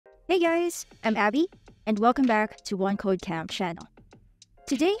Hey guys, I'm Abby, and welcome back to One Code Camp channel.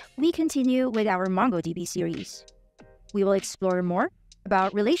 Today, we continue with our MongoDB series. We will explore more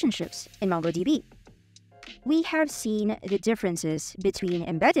about relationships in MongoDB. We have seen the differences between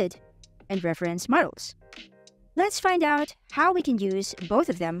embedded and reference models. Let's find out how we can use both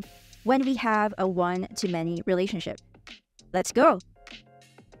of them when we have a one-to-many relationship. Let's go!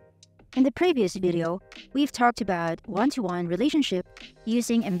 In the previous video, we've talked about one-to-one relationship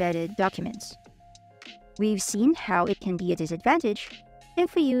using embedded documents. We've seen how it can be a disadvantage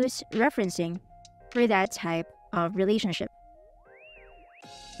if we use referencing for that type of relationship.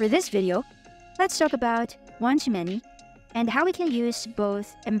 For this video, let's talk about one-to-many and how we can use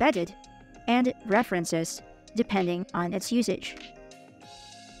both embedded and references depending on its usage.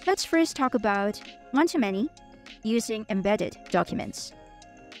 Let's first talk about one-to-many using embedded documents.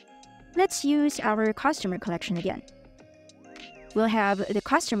 Let's use our customer collection again. We'll have the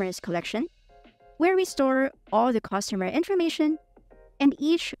customers collection, where we store all the customer information, and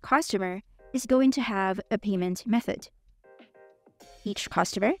each customer is going to have a payment method. Each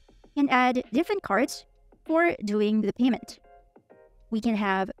customer can add different cards for doing the payment. We can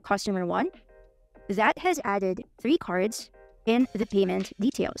have customer 1 that has added 3 cards in the payment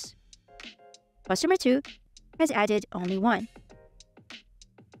details. Customer 2 has added only 1.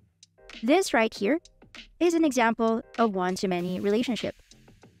 This right here is an example of one-to-many relationship.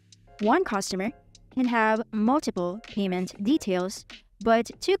 One customer can have multiple payment details,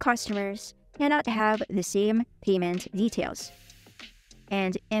 but 2 customers cannot have the same payment details.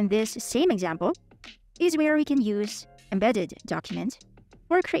 And in this same example is where we can use embedded document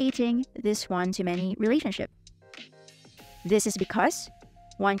for creating this one-to-many relationship. This is because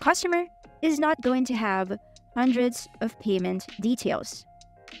one customer is not going to have hundreds of payment details.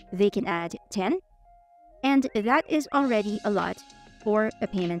 They can add 10, and that is already a lot for a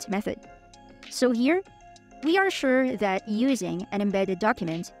payment method. So here, we are sure that using an embedded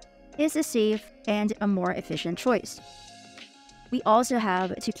document is a safe and a more efficient choice. We also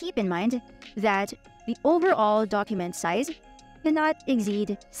have to keep in mind that the overall document size cannot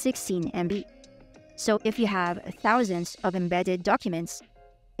exceed 16 MB. So if you have thousands of embedded documents,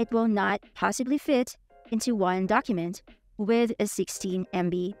 it will not possibly fit into one document with a 16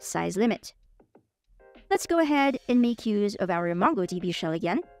 MB size limit. Let's go ahead and make use of our MongoDB shell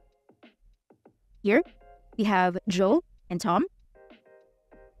again. Here, we have Joe and Tom.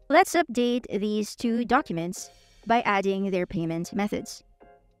 Let's update these 2 documents by adding their payment methods.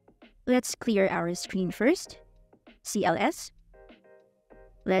 Let's clear our screen first. CLS.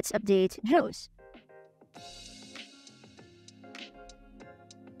 Let's update Joe's.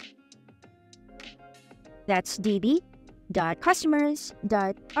 That's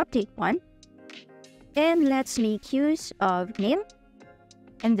db.customers.update1. And let's make use of name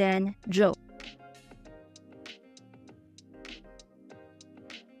and then Joe.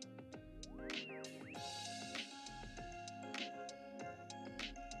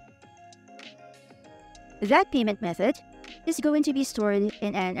 That payment method is going to be stored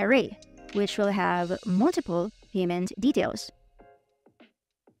in an array, which will have multiple payment details.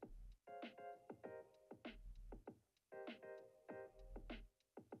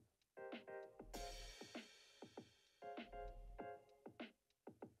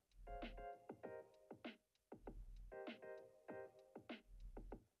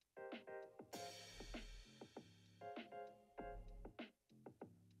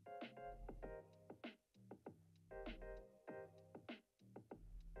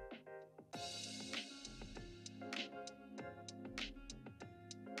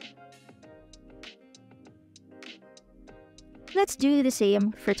 Let's do the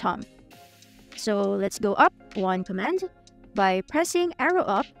same for Tom. So let's go up one command by pressing arrow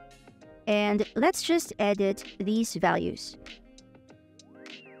up, and let's just edit these values.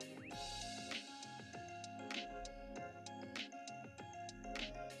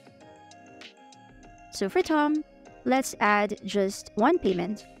 So for Tom, let's add just 1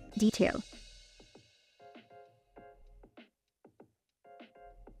 payment detail.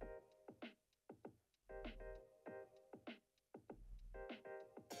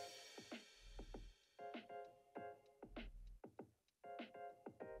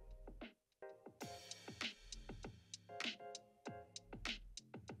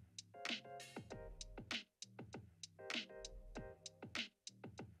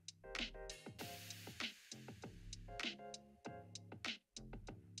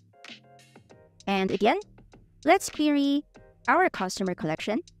 And again, let's query our customer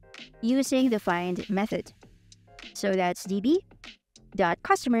collection using the find method. So that's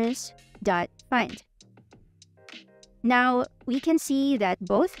db.customers.find. Now, we can see that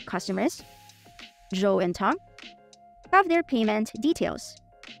both customers, Joe and Tom, have their payment details.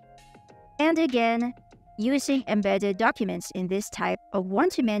 And again, using embedded documents in this type of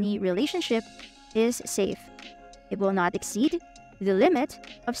one-to-many relationship is safe. It will not exceed the limit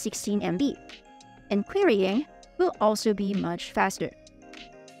of 16 MB, and querying will also be much faster.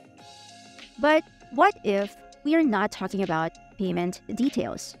 But what if we are not talking about payment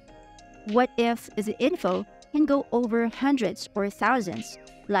details? What if the info can go over hundreds or thousands,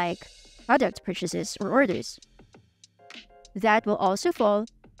 like product purchases or orders? That will also fall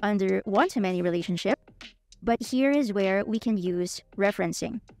under one-to-many relationship, but here is where we can use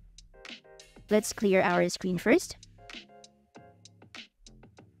referencing. Let's clear our screen first.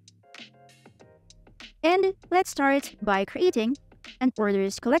 And let's start by creating an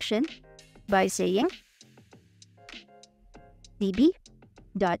orders collection by saying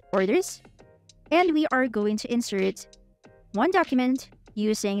db.orders, and we are going to insert one document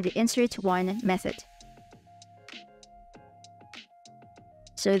using the insert one method.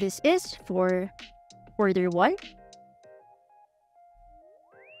 So this is for order 1.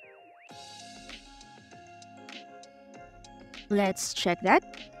 Let's check that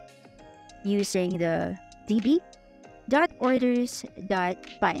using the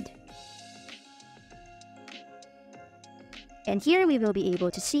db.orders.find. And here we will be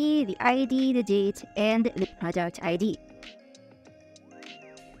able to see the ID, the date, and the product ID.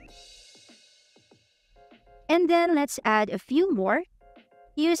 And then let's add a few more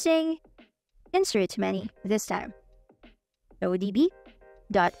using insert many this time. So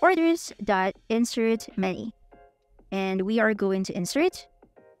db.orders.insert many. And we are going to insert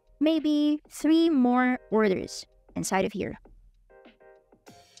maybe 3 more orders inside of here.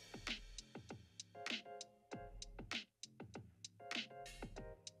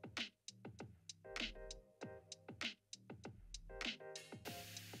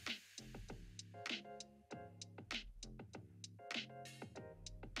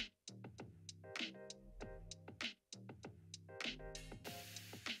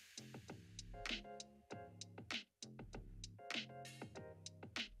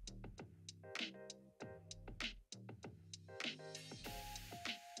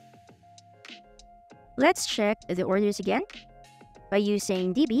 Let's check the orders again by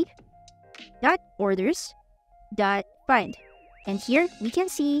using db.orders.find. And here we can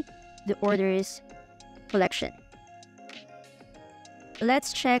see the orders collection.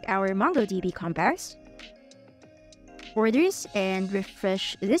 Let's check our MongoDB compass orders and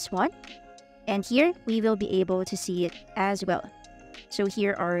refresh this one. And here we will be able to see it as well. So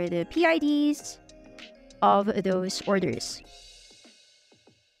here are the PIDs of those orders.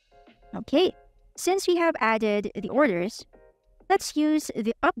 Okay. Since we have added the orders, let's use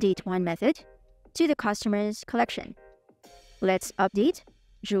the update one method to the customer's collection. Let's update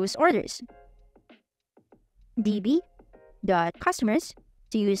Joe's orders. db.customers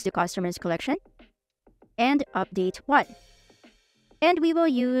to use the customer's collection and update one. And we will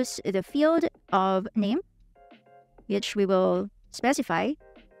use the field of name, which we will specify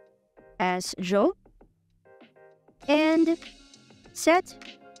as Joe, and set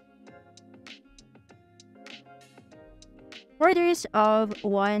orders of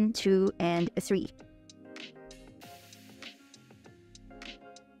 1, 2, and 3.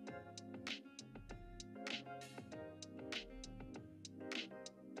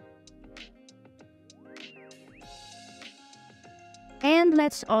 And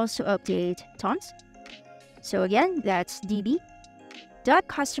let's also update Tom's. So again, that's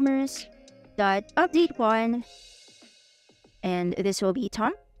db.customers.update1, and this will be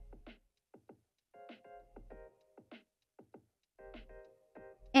Tom.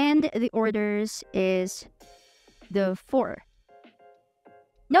 And the orders is the 4.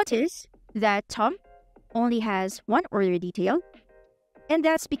 Notice that Tom only has one order detail, and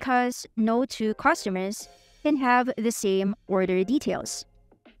that's because no 2 customers can have the same order details.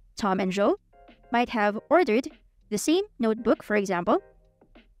 Tom and Joe might have ordered the same notebook, for example,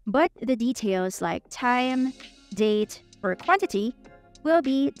 but the details like time, date, or quantity will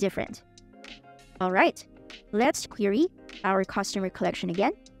be different. All right, let's query our customer collection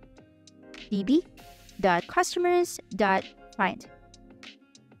again. db.customers.find.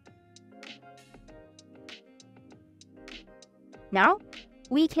 Now,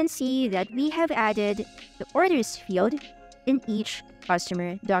 we can see that we have added the orders field in each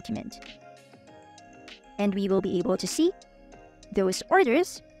customer document. And we will be able to see those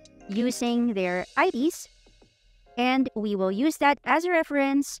orders using their IDs, and we will use that as a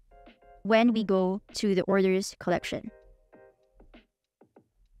reference when we go to the orders collection.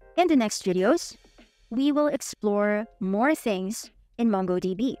 In the next videos, we will explore more things in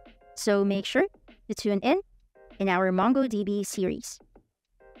MongoDB. So make sure to tune in our MongoDB series.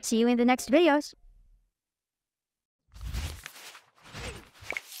 See you in the next videos.